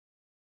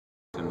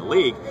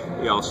league,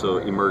 he also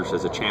emerged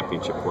as a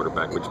championship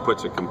quarterback, which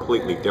puts a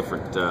completely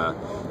different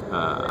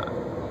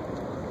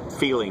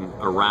feeling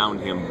around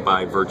him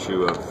by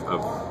virtue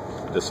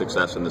of the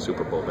success in the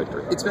Super Bowl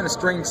victory. It's been a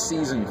strange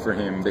season for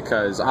him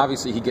because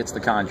obviously he gets the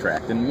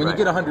contract, and when you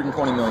get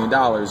 $120 million,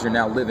 you're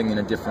now living in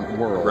a different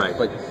world. Right.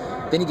 But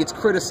then he gets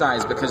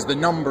criticized because the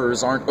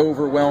numbers aren't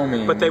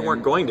overwhelming. But they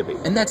weren't going to be.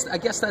 And I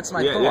guess that's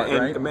my thought,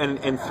 right?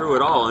 And through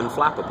it all,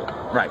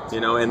 unflappable. Right. You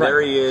know, and there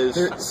he is,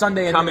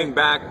 Sunday coming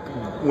back,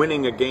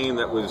 winning a game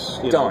that was,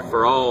 you know,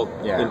 for all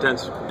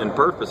intents and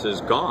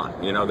purposes,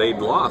 gone. You know, they'd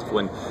lost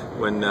when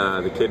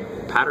the kid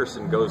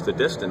Patterson goes the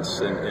distance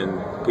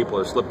and people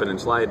are slipping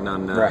and sliding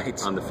on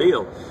the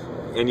field.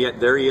 And yet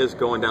there he is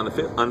going down the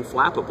field,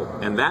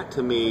 unflappable. And that,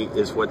 to me,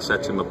 is what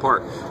sets him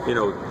apart. You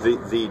know,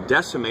 the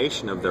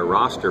decimation of their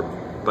roster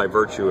by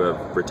virtue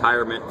of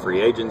retirement,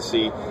 free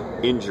agency,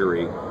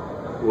 injury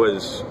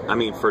was, I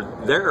mean,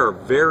 there are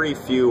very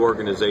few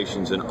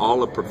organizations in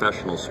all of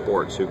professional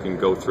sports who can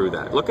go through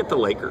that. Look at the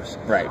Lakers.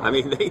 Right. I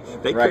mean,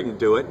 they couldn't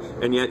do it.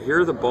 And yet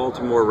here the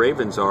Baltimore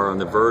Ravens are on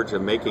the verge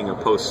of making a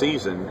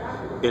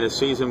postseason in a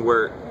season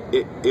where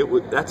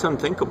that's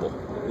unthinkable.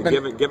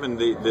 Given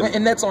the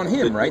and that's on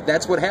him, right?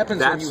 That's what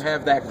happens when you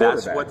have that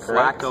quarterback. That's what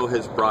Flacco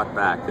has brought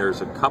back. There's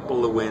a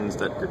couple of wins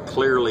that are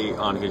clearly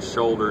on his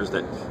shoulders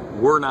that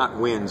were not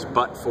wins,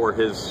 but for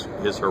his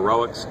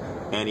heroics,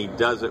 and he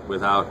does it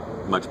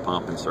without much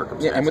pomp and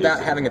circumstance. Yeah, and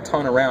without having a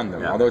ton around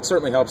them. Although it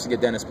certainly helps to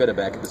get Dennis Pitta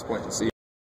back at this point in the season.